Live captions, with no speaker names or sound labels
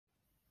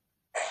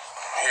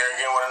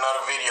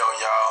video,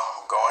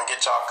 y'all. Go and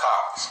get y'all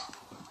copies.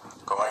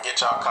 Go and get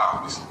y'all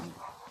copies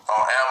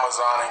on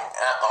Amazon and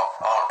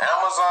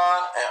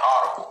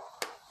Audible.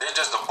 This is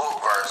just the book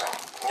version.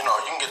 You know,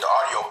 you can get the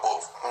audio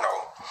book,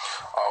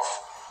 off,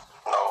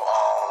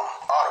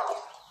 Audible.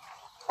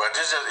 But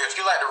this is, if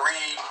you like to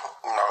read,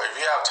 if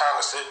you have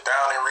time to sit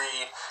down and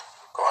read,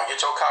 go and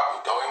get your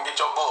copy. Go and get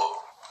your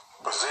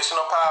book, Position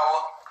of Power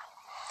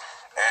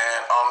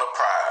and On the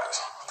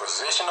Prize.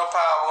 Position of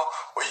power,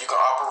 where you can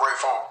operate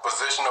from a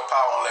position of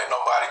power and let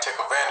nobody take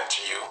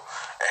advantage of you,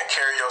 and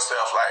carry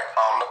yourself like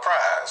on the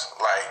prize.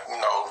 Like,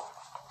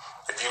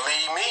 if you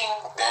leave me,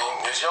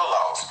 then it's your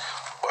loss.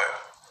 But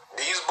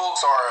these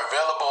books are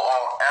available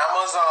on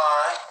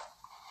Amazon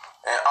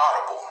and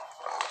Audible.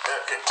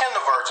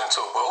 Kindle version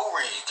too, but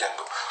who reads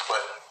Kindle?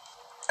 But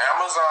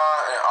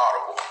Amazon and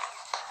Audible.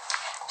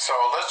 So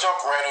let's jump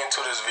right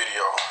into this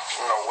video.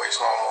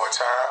 Waste no more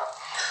time.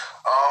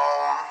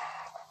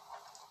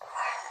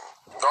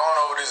 Going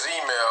over this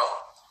email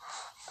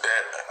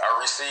that I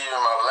received in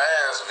my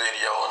last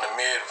video, in the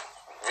mid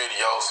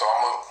video, so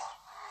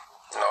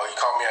he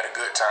caught me at a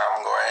good time.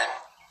 I'm going to go ahead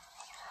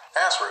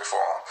and answer it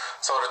for him.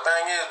 So the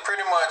thing is,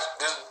 pretty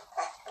much this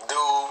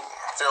dude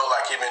felt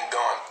like he been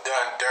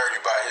done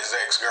dirty by his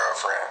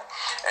ex-girlfriend,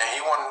 and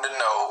he wanted to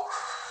know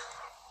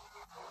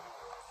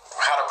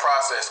how the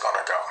process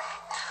gonna go.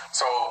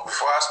 So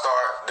before I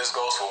start, this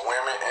goes for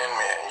women and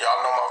men.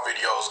 Y'all know my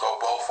videos go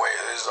both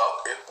ways.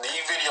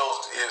 These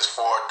videos is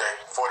for the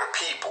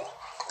people,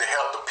 to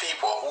help the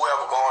people,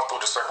 whoever going through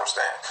the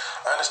circumstance.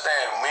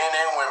 Understand, men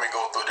and women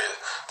go through this.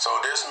 So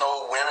there's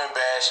no women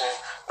bashing,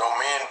 no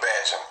men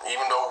bashing.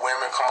 Even though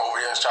women come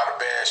over here and try to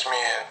bash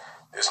men,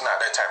 it's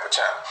not that type of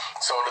channel.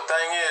 So the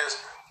thing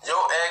is, your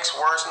ex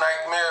worst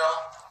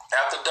nightmare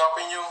after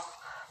dumping you,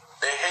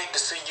 they hate to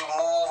see you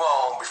move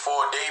on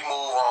before they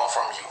move on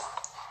from you.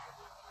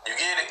 You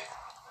get it?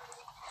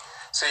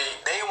 See,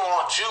 they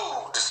want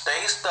you to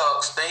stay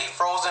stuck, stay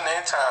frozen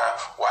in time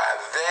while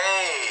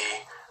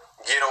they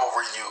get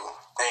over you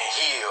and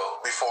heal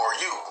before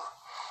you.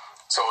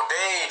 So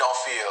they don't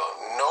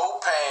feel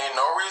no pain,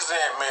 no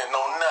resentment,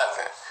 no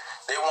nothing.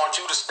 They want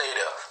you to stay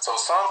there. So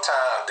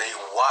sometimes they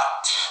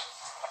watch.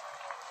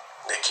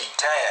 They keep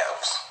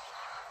tabs.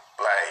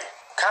 Like,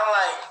 kind of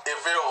like if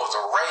it was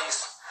a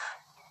race,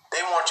 they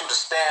want you to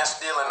stand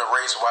still in the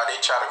race while they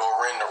try to go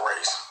win the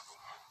race.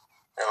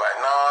 They're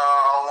like, nah,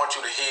 I don't want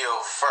you to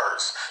heal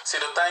first. See,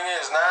 the thing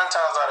is, 9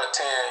 times out of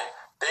 10,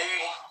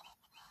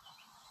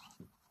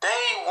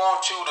 they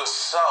want you to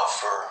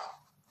suffer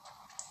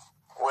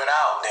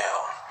without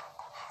them.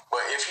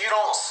 But if you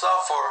don't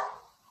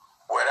suffer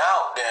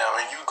without them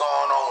and you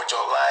going on with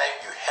your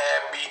life, you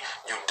happy,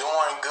 you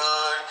doing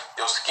good,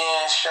 your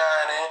skin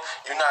shining,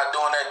 you're not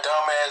doing that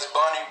dumbass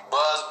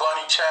Buzz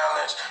Bunny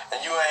challenge,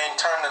 and you ain't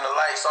turning the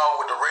lights off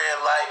with the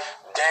red light,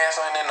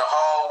 dancing in the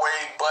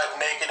hallway, butt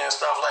naked and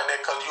stuff like that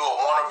because you a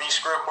wannabe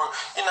stripper.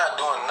 You're not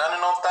doing none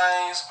of those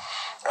things.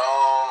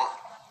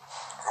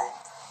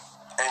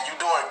 And you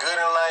doing good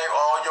in life,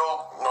 all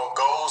your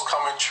goals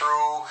coming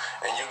true,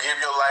 and you give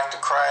your life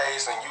to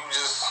Christ, and you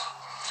just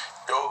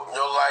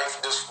your life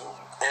just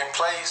in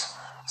place.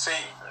 See,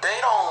 they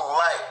don't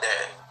like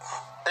that.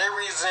 They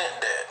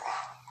resent that.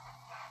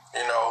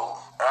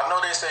 I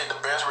know they say the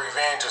best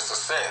revenge is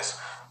success,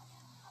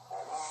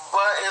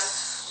 but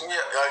it's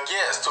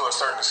yes, to a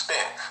certain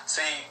extent.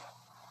 See,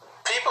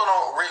 people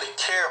don't really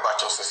care about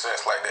your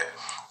success like that.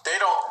 They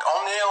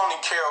only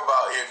care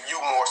about if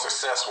you more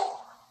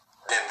successful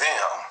than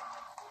them.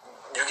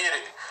 You get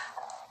it?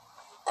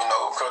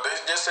 Because they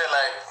just say,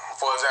 like,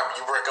 for example,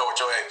 you break up with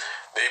your ex,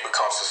 they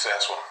become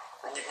successful.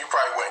 You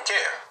probably wouldn't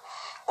care.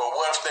 But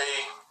what if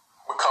they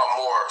become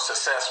more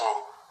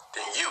successful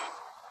than you?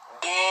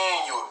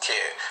 Then you would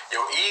care.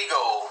 Your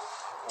ego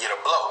get a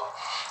blow.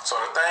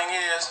 So the thing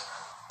is,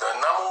 the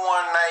number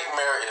one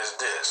nightmare is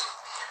this: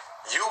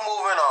 you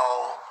moving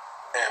on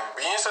and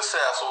being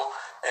successful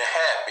and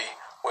happy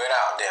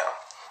without them.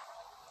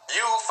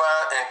 You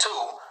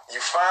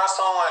find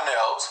someone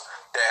else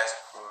that's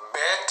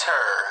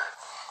better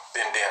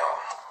than them.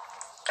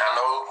 I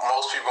know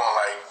most people are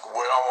like,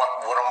 what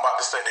I'm about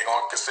to say, they're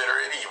going to consider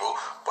it evil,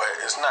 but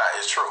it's not,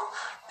 it's true.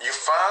 You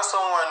find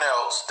someone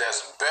else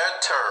that's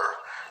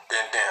better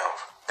than them,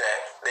 that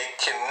they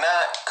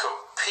cannot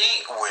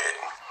compete with,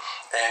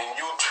 and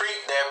you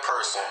treat that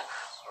person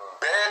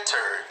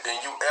better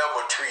than you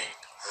ever treat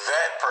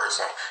that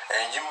person,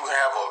 and you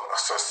have a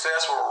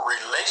successful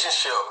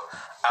relationship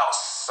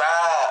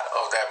outside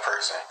of that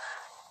person.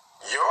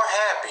 Your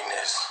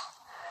happiness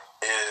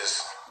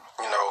is,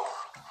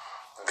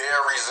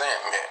 their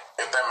resentment,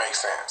 if that makes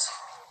sense.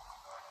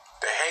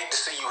 They hate to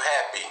see you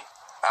happy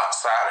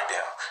outside of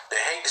them. They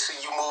hate to see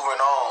you moving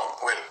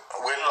on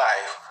with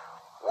life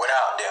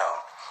without them.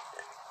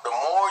 The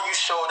more you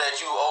show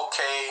that you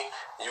okay,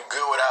 you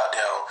good without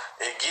them,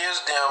 it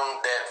gives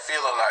them that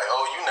feeling like,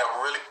 oh, you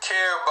never really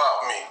care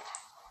about me.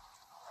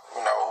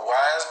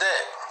 Why is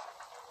that?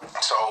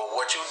 So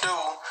what you do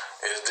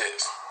is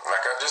this.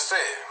 Like I just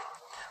said,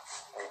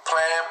 you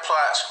plan,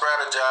 plot,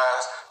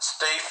 strategize,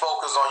 stay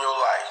focused focus on your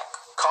life.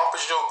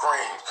 Accomplish your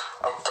dreams.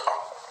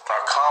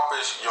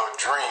 Accomplish your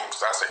dreams.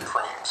 I say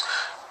creams.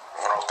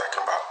 What I'm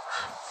thinking about.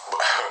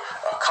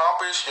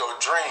 Accomplish your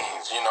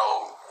dreams. You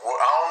know,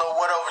 I don't know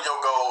whatever your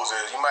goals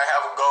is. You might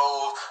have a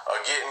goal of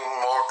getting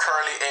more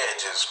curly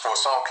edges for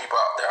some people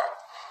out there.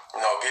 You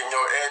know, getting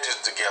your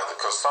edges together.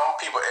 Because some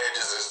people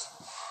edges is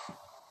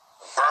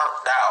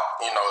burnt out.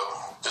 You know,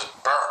 just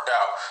burnt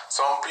out.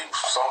 Some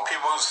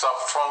people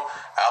suffer from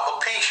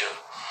alopecia.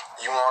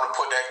 You want to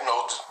put that,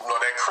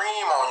 that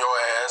cream on your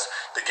ass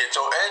to get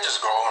your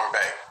edges growing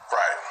back,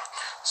 right?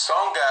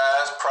 Some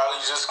guys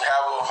probably just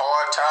have a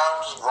hard time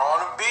just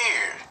growing a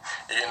beard.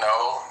 You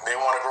know, they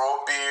want to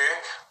grow a beard.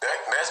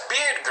 That's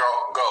beard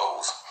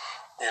goals.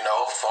 You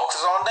know,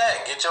 focus on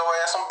that. Get your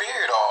ass some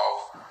beard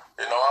off.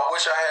 You know, I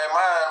wish I had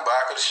mine, but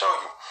I could show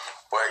you.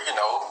 But, you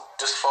know,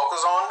 just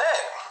focus on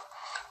that.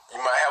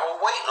 You might have a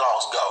weight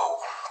loss goal.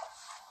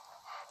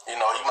 You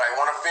know, you might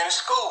want to finish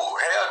school,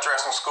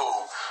 hairdressing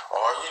school,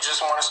 or you just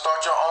want to start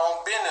your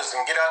own business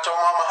and get out your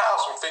mama's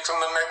house and fix them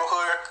the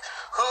neighborhood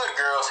hood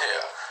girls'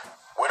 hair.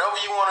 Whatever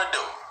you want to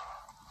do,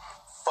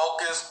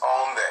 focus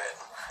on that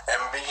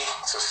and be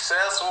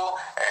successful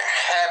and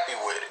happy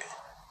with it.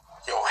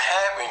 Your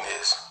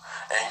happiness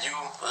and you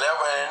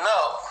leveling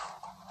up,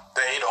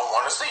 they don't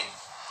want to see.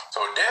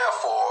 So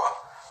therefore,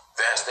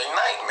 that's their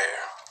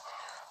nightmare.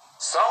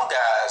 Some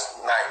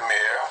guys'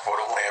 nightmare for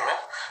the women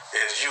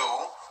is you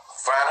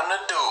finding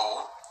a dude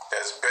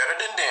that's better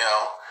than them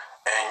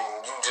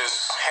and you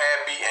just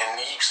happy and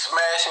he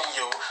smashing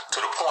you to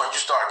the point you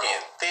start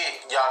getting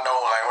thick. Y'all know,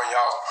 like when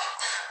y'all,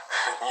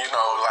 you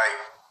know, like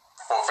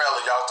for a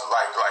fella, y'all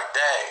like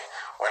dang.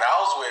 When I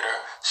was with her,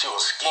 she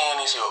was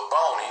skinny, she was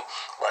bony.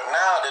 But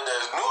now that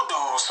there's new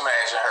dudes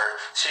smashing her,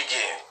 she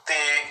getting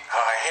thick,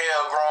 her hair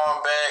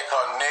growing back,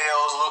 her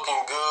nails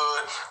looking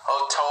good,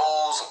 her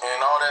toes and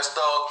all that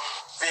stuff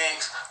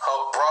fixed, her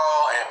bra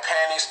and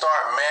panties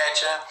start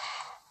matching.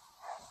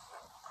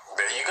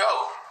 There you go.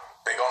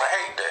 They're gonna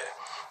hate that.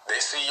 They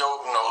see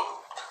your,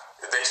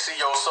 they see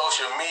your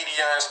social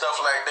media and stuff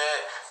like that.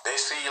 They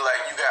see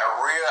like you got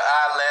real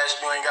eyelash.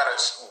 You ain't gotta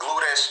glue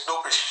that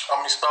stupid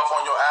stuff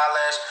on your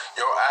eyelash.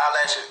 Your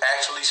eyelashes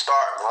actually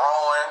start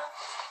growing.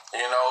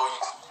 You know,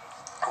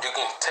 you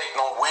can take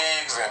no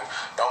wigs and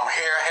them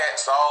hair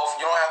hats off.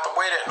 You don't have to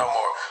wear that no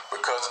more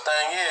because the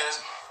thing is,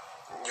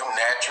 you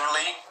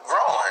naturally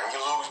growing.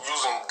 You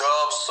using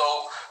Dove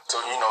soap to,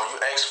 you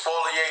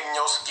exfoliating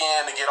your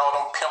skin to get all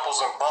them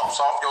pimples and bumps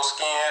off your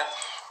skin.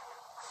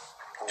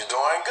 You're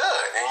doing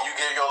good, and you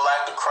give your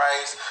life to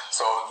Christ,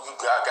 so you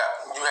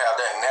have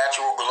that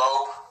natural glow.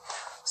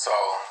 So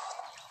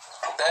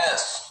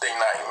that's the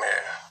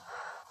nightmare.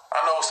 I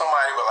know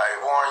somebody be like,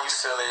 Warren, you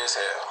silly as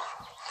hell.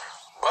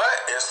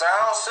 But it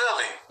sounds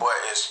silly, but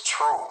it's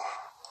true.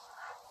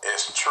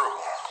 It's true.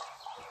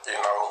 You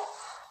know,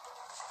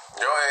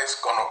 your ex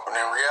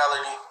in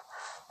reality,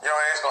 your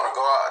ex gonna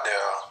go out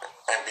there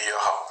and be a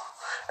hoe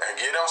and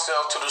get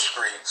himself to the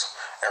streets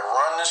and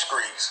run the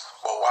streets.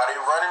 But while they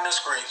running the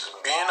streets,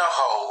 being a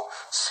hoe,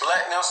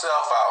 slutting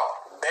themselves out,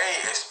 they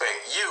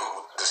expect you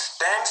to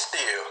stand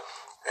still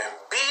and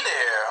be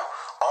there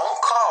on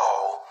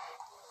call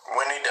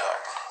when they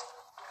done.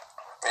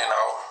 You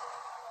know,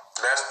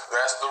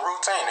 that's the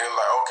routine. They're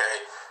like, okay,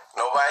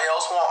 nobody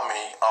else want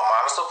me. I'm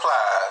out of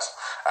supplies.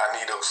 I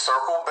need to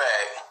circle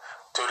back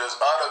to this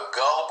other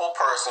gullible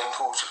person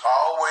who's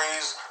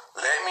always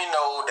let me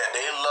know that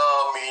they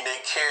love me, they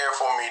care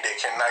for me, they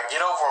cannot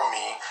get over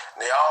me.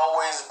 They're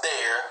always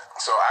there,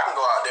 so I can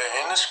go out there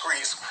in the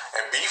streets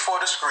and be for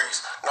the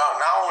streets. Now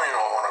I don't even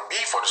want to be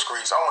for the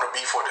streets. I want to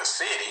be for the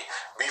city.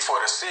 Be for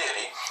the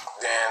city.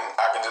 Then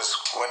I can just,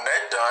 when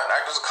they're done, I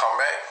can just come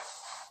back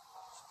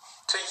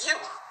to you.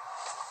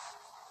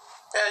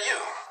 Yeah, you.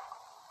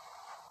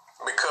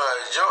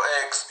 Because your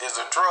ex is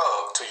a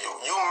drug to you.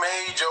 You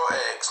made your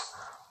ex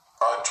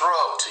a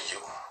drug to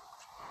you.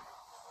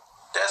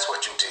 That's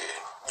what you did.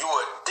 You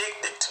were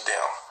addicted to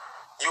them.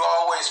 You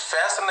always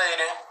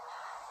fascinated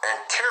and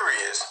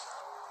curious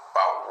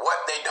about what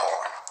they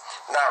doing.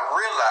 Not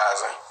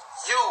realizing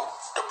you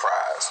the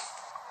prize.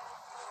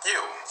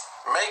 You.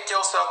 Make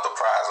yourself the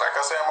prize. Like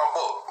I said in my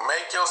book,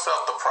 make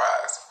yourself the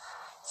prize.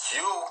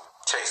 You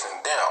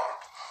chasing them.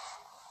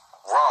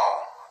 Wrong.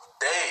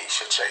 They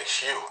should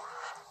chase you.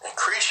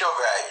 Increase your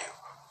value.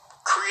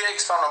 Create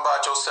something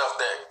about yourself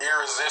that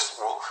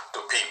irresistible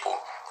to people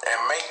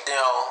and make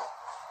them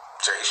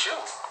chase you.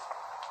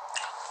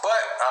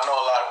 But I know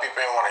a lot of people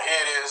ain't want to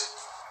hear this,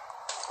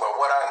 but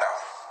what I know,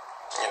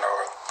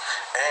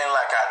 ain't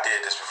like I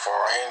did this before.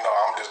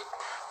 I'm just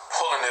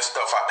pulling this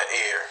stuff out the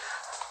air.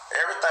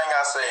 Everything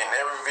I say in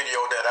every video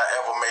that I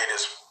ever made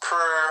is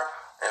pure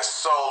and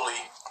solely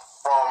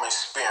from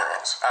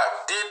experience.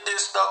 I did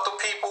this stuff to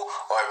people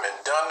or it been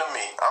done to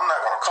me. I'm not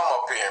going to come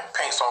up here and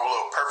paint some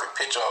little perfect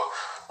picture of,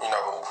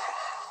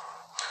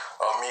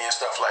 of me and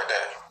stuff like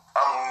that.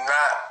 I'm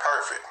not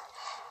perfect.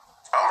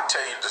 I'm going to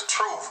tell you the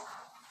truth.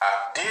 I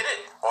did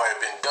it or it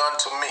been done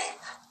to me.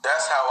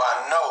 That's how I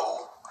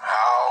know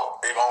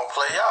how it going to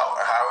play out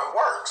and how it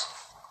works.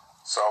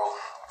 So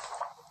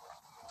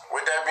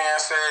with that being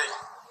said,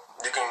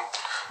 you can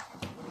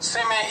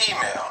send me an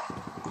email.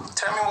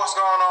 Tell me what's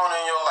going on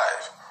in your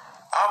life.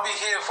 I'll be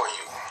here for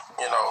you.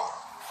 You know,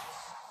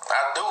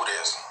 I do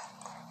this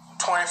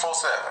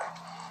 24/7.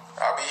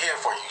 I'll be here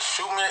for you.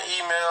 Shoot me an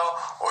email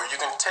or you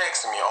can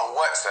text me on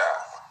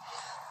WhatsApp.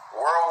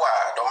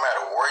 Worldwide, no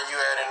matter where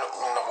you at in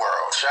the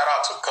world. Shout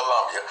out to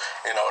Colombia.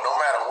 You know, no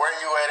matter where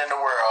you at in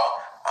the world,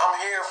 I'm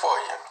here for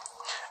you.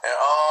 And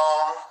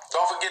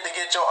don't forget to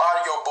get your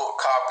audiobook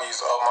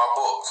copies of my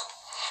books.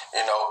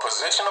 You know,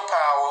 Position of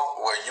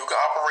Power, where you can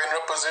operate in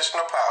a position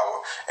of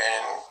power,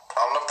 and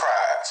I'm the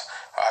prize.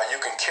 You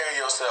can carry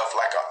yourself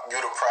like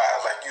you the prize,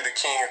 like you the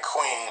king or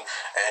queen,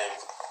 and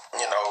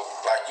you know,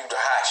 like you the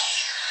hot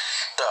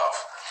stuff.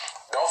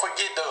 Don't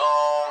forget to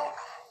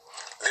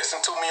listen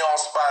to me on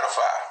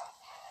Spotify.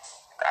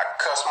 I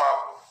cuss my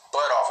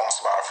butt off on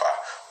Spotify.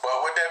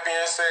 But with that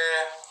being said,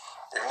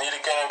 if you need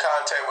to get in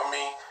contact with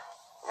me,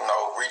 you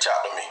know, reach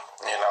out to me.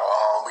 You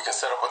know, we can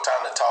set up a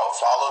time to talk.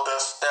 Follow the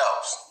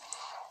steps.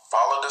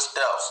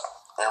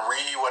 And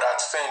read what I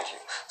send you.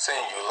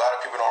 A lot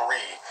of people don't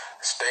read.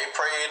 Stay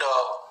prayed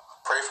up.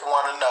 Pray for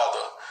one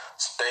another.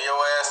 Stay your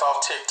ass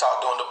off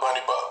TikTok doing the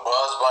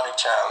Buzz Bunny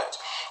challenge.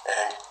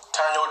 And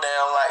turn your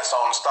damn lights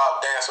on and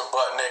stop dancing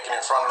butt naked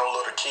in front of the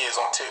little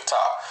kids on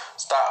TikTok.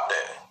 Stop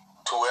that.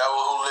 To whoever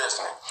who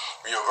listening.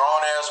 If you're a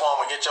grown ass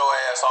woman, get your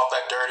ass off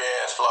that dirty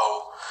ass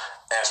floor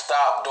and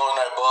stop doing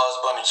that Buzz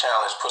Bunny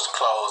challenge. Put some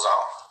clothes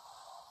on.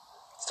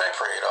 Stay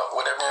prayed up.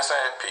 With that being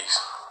said, peace.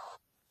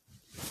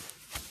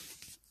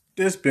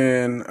 This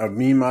been a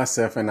Me,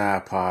 Myself, and I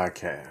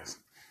podcast.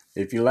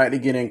 If you'd like to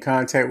get in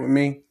contact with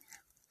me,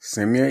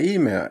 send me an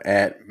email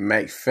at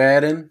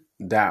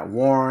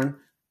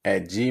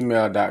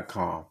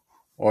mcfadden.warren@gmail.com,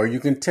 or you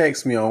can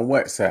text me on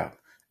WhatsApp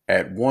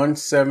at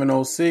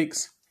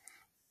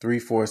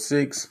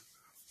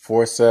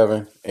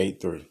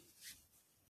 1706-346-4783.